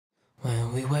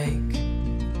we wake,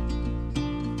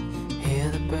 hear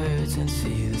the birds and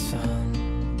see the sun.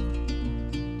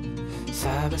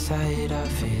 Side by side our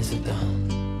fears are done.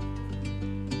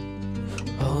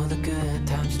 Oh, the good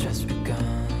times just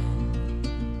begun.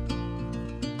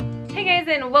 Hey guys,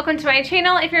 and welcome to my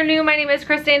channel. If you're new, my name is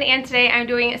Kristen, and today I'm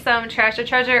doing some Trash to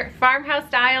Treasure farmhouse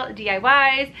style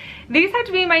DIYs. These have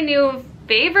to be my new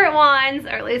favorite ones, or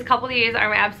at least a couple of these are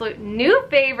my absolute new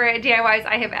favorite DIYs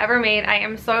I have ever made. I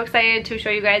am so excited to show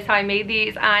you guys how I made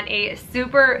these on a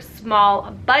super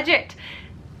small budget.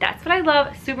 That's what I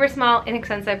love, super small,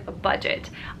 inexpensive budget.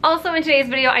 Also in today's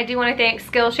video, I do want to thank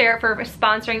Skillshare for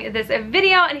sponsoring this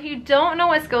video. And if you don't know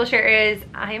what Skillshare is,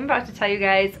 I am about to tell you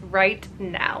guys right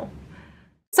now.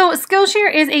 So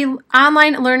Skillshare is an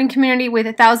online learning community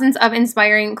with thousands of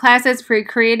inspiring classes for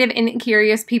creative and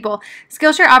curious people.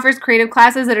 Skillshare offers creative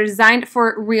classes that are designed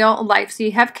for real life. So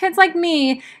you have kids like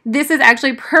me, this is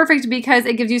actually perfect because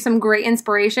it gives you some great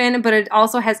inspiration, but it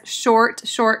also has short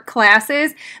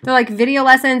classes. They're like video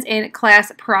lessons and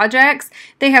class projects.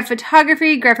 They have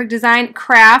photography, graphic design,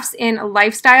 crafts, and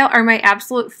lifestyle are my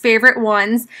absolute favorite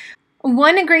ones.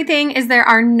 One great thing is there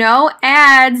are no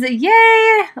ads.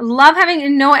 Yay! Love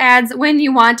having no ads when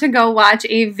you want to go watch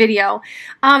a video.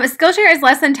 Skillshare is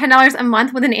less than $10 a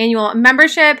month with an annual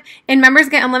membership, and members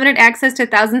get unlimited access to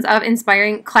thousands of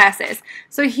inspiring classes.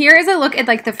 So here is a look at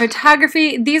like the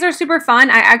photography. These are super fun.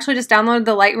 I actually just downloaded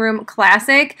the Lightroom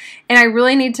Classic, and I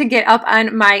really need to get up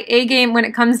on my A game when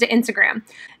it comes to Instagram.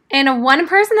 And one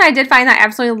person that I did find that I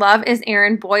absolutely love is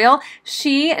Erin Boyle.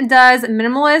 She does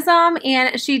minimalism,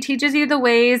 and she teaches you the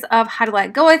ways of how to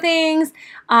let go of things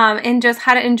and just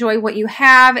how to enjoy what you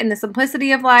have and the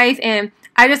simplicity of life. And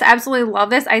I just absolutely love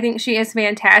this. I think she is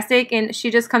fantastic, and she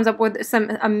just comes up with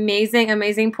some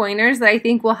amazing pointers that I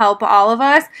think will help all of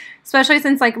us, especially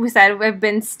since, like we said, we've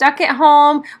been stuck at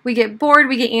home, we get bored,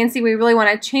 we get antsy, we really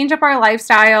want to change up our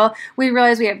lifestyle, we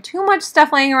realize we have too much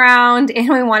stuff laying around, and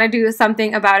we want to do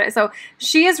something about it. So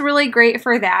she is really great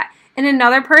for that. And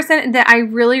another person that I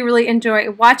really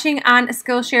enjoy watching on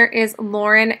Skillshare is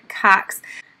Lauren Cox.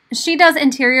 She does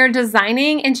interior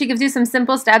designing, and she gives you some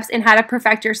simple steps in how to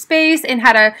perfect your space and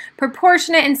how to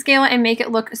proportion it and scale it and make it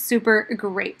look super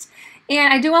great.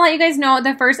 And I do want to let you guys know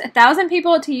the first 1,000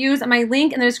 people to use my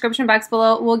link in the description box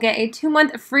below will get a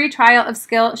 2-month free trial of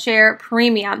Skillshare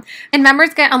Premium. And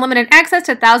members get unlimited access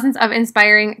to thousands of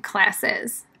inspiring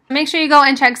classes. Make sure you go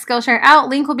and check Skillshare out.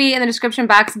 Link will be in the description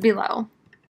box below.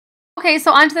 Okay,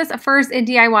 so on to this first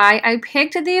DIY. I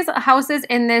picked these houses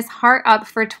in this heart up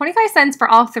for 25 cents for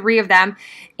all 3 of them.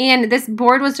 And this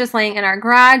board was just laying in our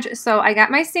garage. So I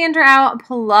got my sander out,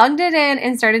 plugged it in,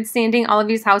 and started sanding all of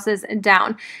these houses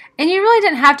down. And you really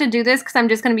didn't have to do this because I'm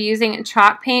just going to be using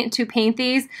chalk paint to paint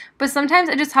these. But sometimes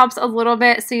it just helps a little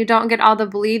bit so you don't get all the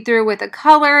bleed through with the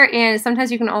color. And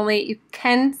sometimes you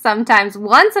can sometimes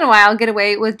once in a while get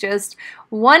away with just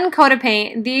 1 coat of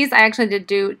paint. These I actually did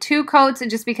do 2 coats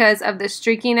just because of the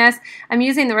streakiness. I'm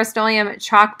using the Rust-Oleum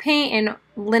chalk paint in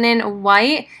linen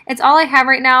white. It's all I have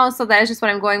right now, so that is just what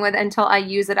I'm going with until I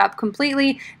use it up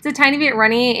completely. It's a tiny bit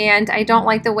runny, and I don't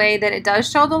like the way that it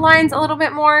does show the lines a little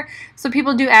bit more. So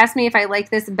people do ask me if I like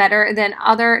this better than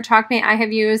other chalk paint I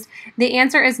have used. The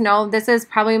answer is no. This is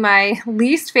probably my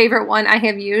least favorite one I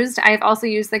have used. I've also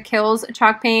used the Kills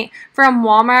chalk paint from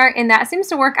Walmart, and that seems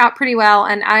to work out pretty well,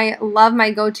 and I love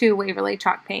my go-to Waverly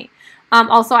chalk paint.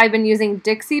 Also, I've been using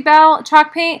Dixie Belle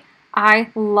chalk paint. I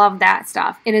love that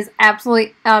stuff. It is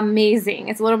absolutely amazing.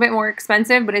 It's a little bit more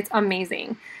expensive, but it's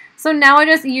amazing. So now I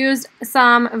just used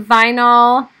some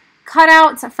vinyl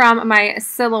cutouts from my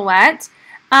silhouette.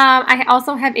 I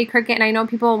also have a Cricut, and I know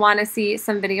people want to see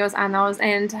some videos on those,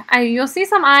 and you'll see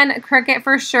some on Cricut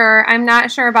for sure. I'm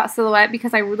not sure about Silhouette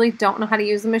because I really don't know how to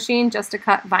use the machine just to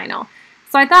cut vinyl.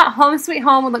 So I thought Home Sweet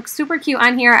Home would look super cute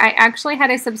on here. I actually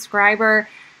had a subscriber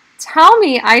tell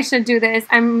me I should do this.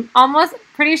 I'm almost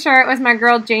pretty sure it was my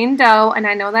girl Jane Doe, and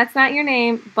I know that's not your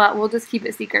name, but we'll just keep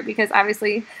it secret because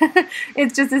obviously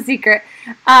it's just a secret.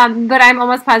 But I'm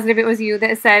almost positive it was you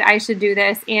that said I should do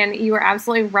this, and you were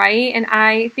absolutely right, and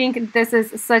I think this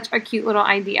is such a cute little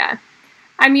idea.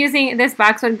 I'm using this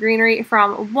boxwood greenery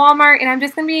from Walmart, and I'm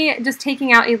just going to be just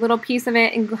taking out a little piece of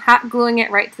it and hot gluing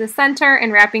it right to the center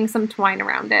and wrapping some twine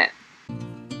around it.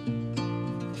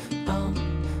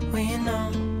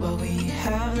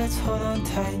 Let's hold on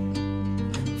tight.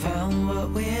 Found what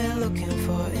we're looking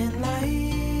for in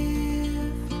life.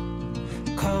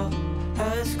 Call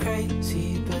us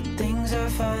crazy, but things are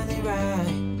finally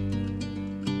right.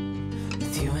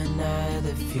 With you and I,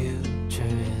 the future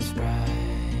is bright.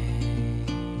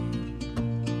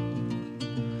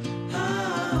 Oh,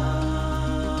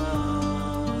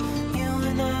 you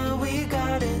and I, we got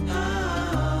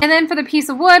And then for the piece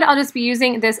of wood, I'll just be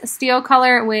using this steel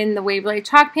color with the Waverly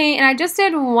chalk paint. And I just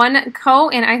did 1 coat,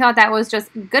 and I thought that was just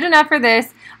good enough for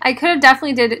this. I could have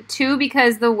definitely did 2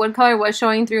 because the wood color was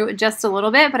showing through just a little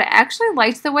bit, but I actually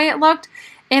liked the way it looked.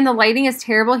 And the lighting is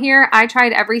terrible here. I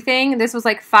tried everything. This was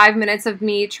like 5 minutes of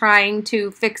me trying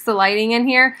to fix the lighting in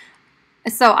here.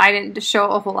 So I didn't show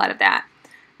a whole lot of that.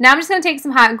 Now I'm just going to take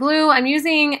some hot glue. I'm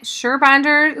using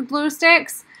Surebonder glue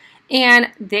sticks.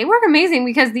 And they work amazing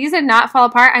because these did not fall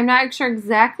apart. I'm not sure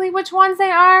exactly which ones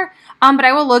they are. But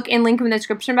I will look and link them in the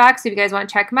description box if you guys want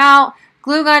to check them out.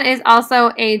 Glue gun is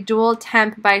also a dual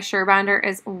temp by Surebonder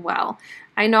as well.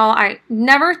 I know I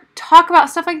never talk about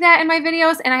stuff like that in my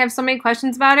videos, and I have so many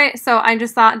questions about it, so I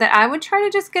just thought that I would try to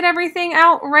just get everything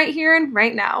out right here and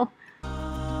right now.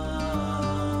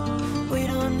 We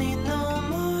don't need no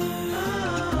more,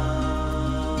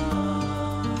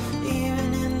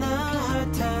 even in the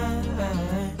hard times.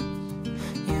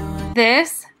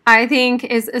 This, I think,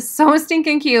 is so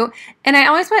stinking cute, and I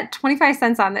only spent 25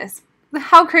 cents on this.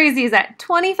 How crazy is that?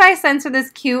 25 cents for this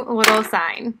cute little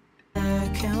sign. I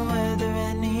can weather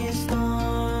any storm.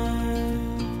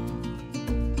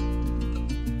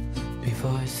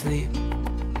 Before I sleep,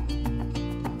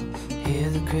 hear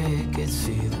the crickets,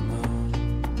 see the moon,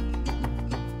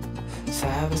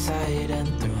 side by side and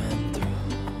through.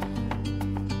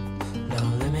 No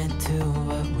limit to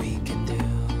what we can do.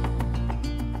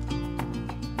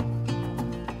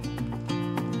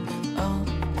 Oh,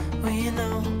 we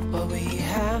know what we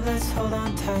have, let's hold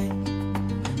on tight.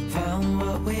 Found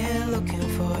what we're looking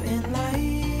for in life.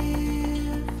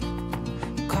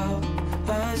 Call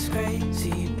us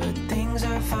crazy, but things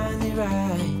are finally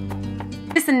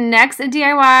right. This next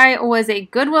DIY was a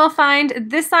Goodwill find.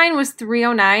 This sign was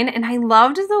 $3.09, and I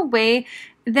loved the way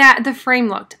that the frame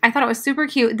looked. I thought it was super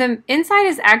cute. The inside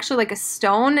is actually like a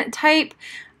stone type.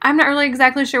 I'm not really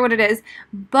exactly sure what it is,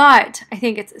 but I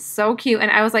think it's so cute. And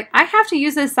I was like, I have to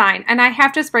use this sign, and I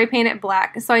have to spray paint it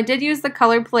black. So I did use the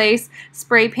Color Place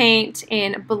spray paint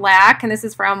in black, and this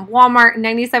is from Walmart,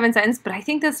 97 cents. But I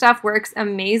think this stuff works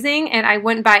amazing, and I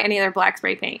wouldn't buy any other black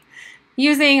spray paint.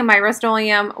 Using my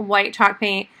Rust-Oleum white chalk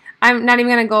paint, I'm not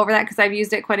even going to go over that because I've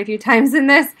used it quite a few times in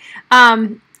this.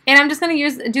 And I'm just going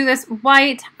to do this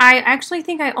white. I actually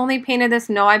think I only painted this.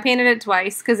 No, I painted it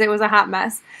twice because it was a hot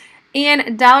mess.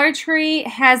 And Dollar Tree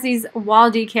has these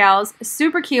wall decals,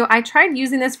 super cute. I tried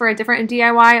using this for a different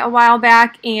DIY a while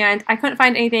back, and I couldn't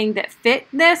find anything that fit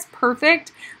this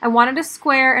perfect. I wanted a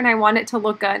square, and I wanted it to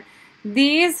look good.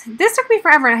 This took me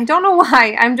forever, and I don't know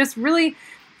why. I'm just really,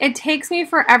 it takes me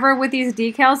forever with these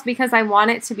decals because I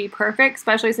want it to be perfect,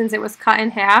 especially since it was cut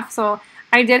in half. So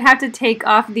I did have to take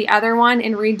off the other one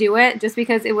and redo it just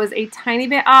because it was a tiny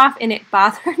bit off, and it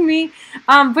bothered me.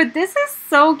 But this is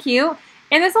so cute.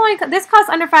 And this costs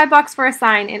under $5 for a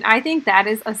sign, and I think that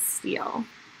is a steal.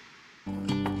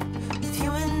 With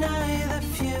you and I, the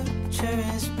future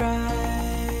is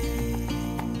bright.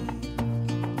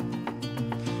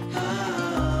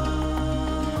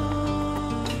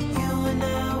 You and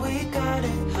I, we got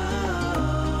it.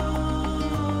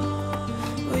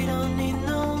 We don't need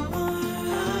no more,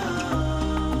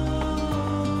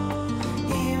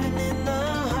 even in the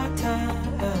hard times.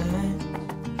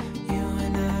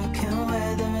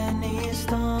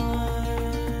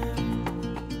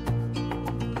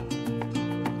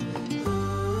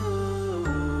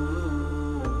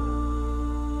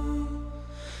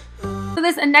 For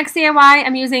this next DIY,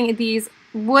 I'm using these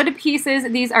wood pieces.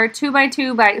 These are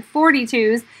 2x2 by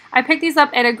 42s. I picked these up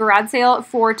at a garage sale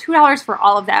for $2 for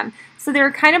all of them. So they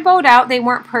were kind of bowed out. They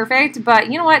weren't perfect,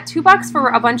 but you know what? $2 for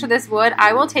a bunch of this wood.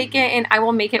 I will take it and I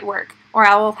will make it work, or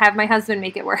I will have my husband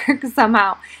make it work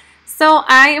somehow. So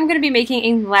I am going to be making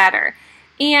a ladder.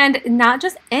 And not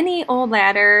just any old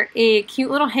ladder, a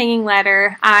cute little hanging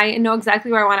ladder. I know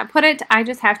exactly where I want to put it. I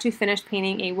just have to finish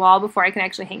painting a wall before I can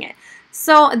actually hang it.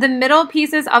 So the middle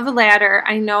pieces of the ladder,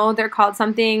 I know they're called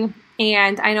something,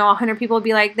 and I know 100 people will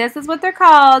be like, this is what they're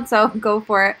called, so go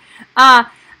for it.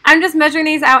 I'm just measuring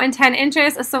these out in 10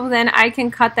 inches so then I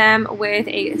can cut them with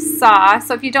a saw.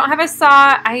 So if you don't have a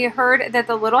saw, I heard that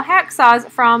the little hack saws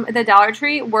from the Dollar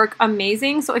Tree work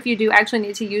amazing. So if you do actually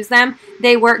need to use them,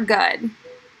 they work good.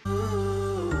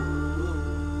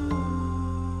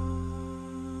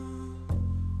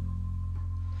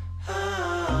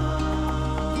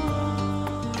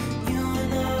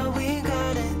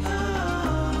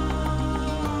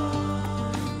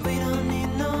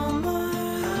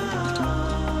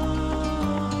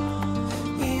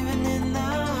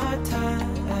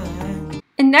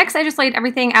 And next, I just laid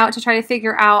everything out to try to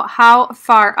figure out how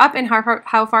far up and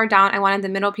how far down I wanted the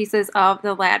middle pieces of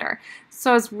the ladder. So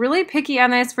I was really picky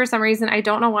on this for some reason. I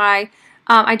don't know why.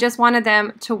 I just wanted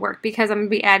them to work because I'm going to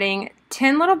be adding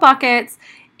 10 little buckets,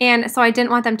 and so I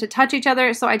didn't want them to touch each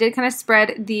other, so I did kind of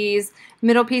spread these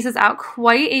middle pieces out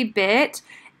quite a bit.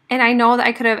 And I know that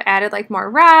I could have added like more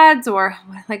rods or,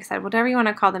 like I said, whatever you want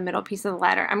to call the middle piece of the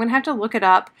ladder. I'm going to have to look it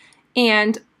up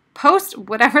and post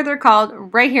whatever they're called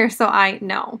right here so I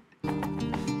know.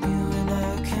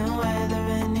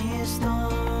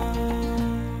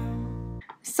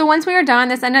 So once we were done,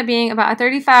 this ended up being about a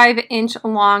 35-inch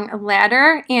long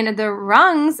ladder, and the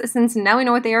rungs, since now we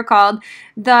know what they are called,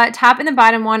 the top and the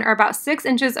bottom one are about 6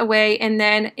 inches away, and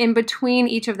then in between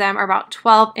each of them are about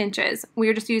 12 inches. We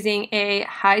are just using a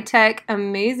high-tech,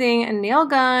 amazing nail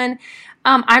gun.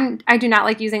 I do not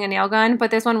like using a nail gun,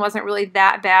 but this one wasn't really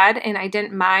that bad, and I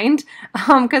didn't mind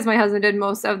because my husband did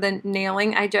most of the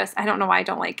nailing. I don't know why I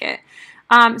don't like it.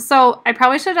 So I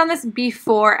probably should have done this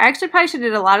before. I actually probably should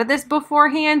have did a lot of this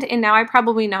beforehand, and now I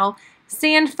probably know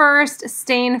sand first,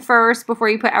 stain first before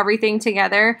you put everything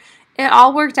together. It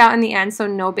all worked out in the end, so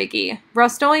no biggie.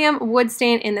 Rust-Oleum wood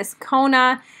stain in this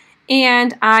Kona,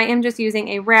 and I am just using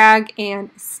a rag and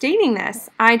staining this.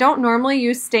 I don't normally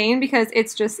use stain because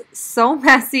it's just so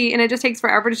messy and it just takes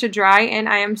forever to dry, and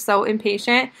I am so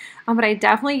impatient, but I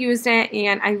definitely used it,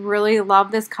 and I really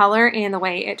love this color and the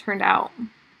way it turned out.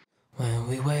 When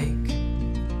we wake,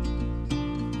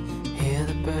 hear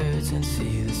the birds and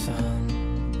see the sun.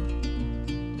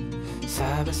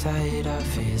 Side by side our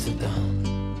fears are done.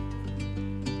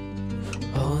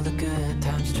 Oh, the good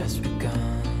times just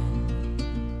begun.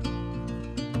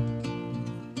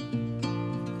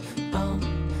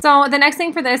 So the next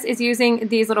thing for this is using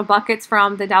these little buckets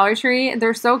from the Dollar Tree.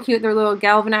 They're so cute. They're little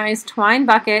galvanized twine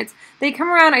buckets. They come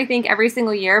around, I think, every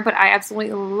single year, but I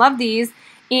absolutely love these.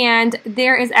 And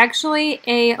there is actually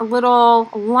a little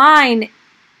line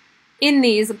in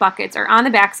these buckets, or on the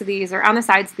backs of these, or on the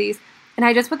sides of these. And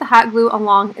I just put the hot glue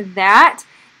along that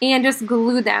and just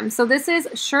glue them. So this is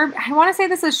I want to say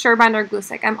this is Surebond or glue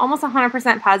stick. I'm almost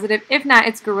 100% positive. If not,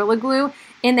 it's Gorilla Glue,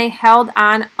 and they held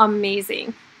on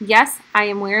amazing. Yes, I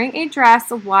am wearing a dress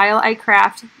while I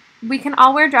craft. We can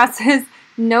all wear dresses,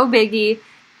 no biggie.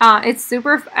 It's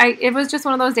super, it was just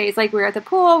one of those days, like we were at the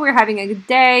pool, we were having a good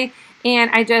day,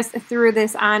 and I just threw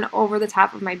this on over the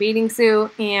top of my bathing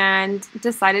suit and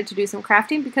decided to do some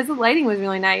crafting because the lighting was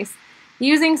really nice.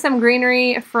 Using some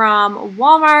greenery from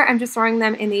Walmart, I'm just throwing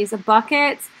them in these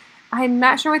buckets. I'm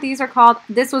not sure what these are called.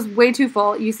 This was way too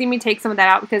full. You see me take some of that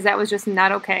out because that was just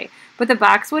not okay. But the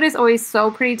boxwood is always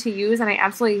so pretty to use, and I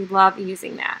absolutely love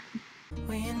using that.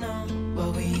 Well, you know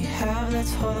what we have,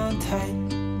 let's hold on tight.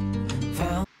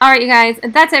 Alright you guys,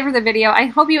 that's it for the video. I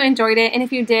hope you enjoyed it, and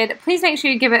if you did, please make sure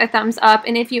you give it a thumbs up,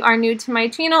 and if you are new to my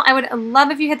channel, I would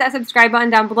love if you hit that subscribe button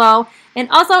down below, and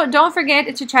also don't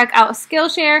forget to check out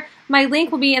Skillshare. My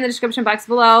link will be in the description box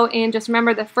below, and just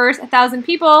remember the first 1,000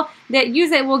 people that use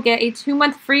it will get a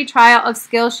 2-month free trial of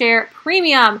Skillshare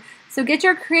Premium. So get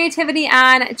your creativity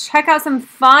on, check out some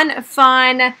fun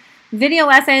video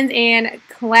lessons and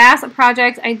class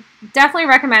projects. I definitely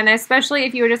recommend this, especially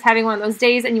if you were just having one of those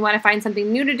days and you want to find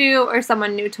something new to do or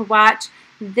someone new to watch.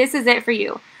 This is it for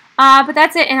you. But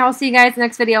that's it, and I'll see you guys in the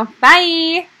next video.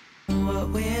 Bye! What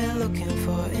we're looking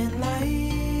for in life.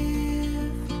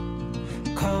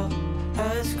 Call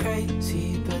us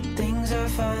crazy, but things are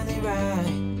finally right.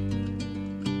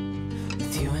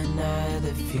 With you and I,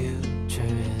 the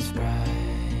future is bright.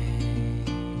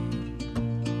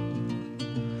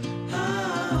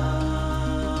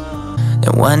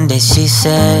 Then one day she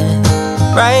said,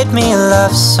 write me a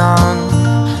love song,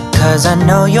 'cause I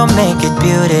know you'll make it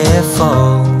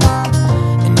beautiful.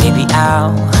 And maybe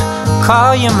I'll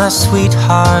call you my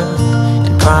sweetheart,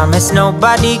 and promise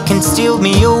nobody can steal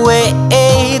me away.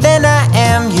 Then I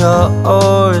am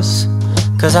yours,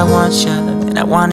 'cause I want you and I want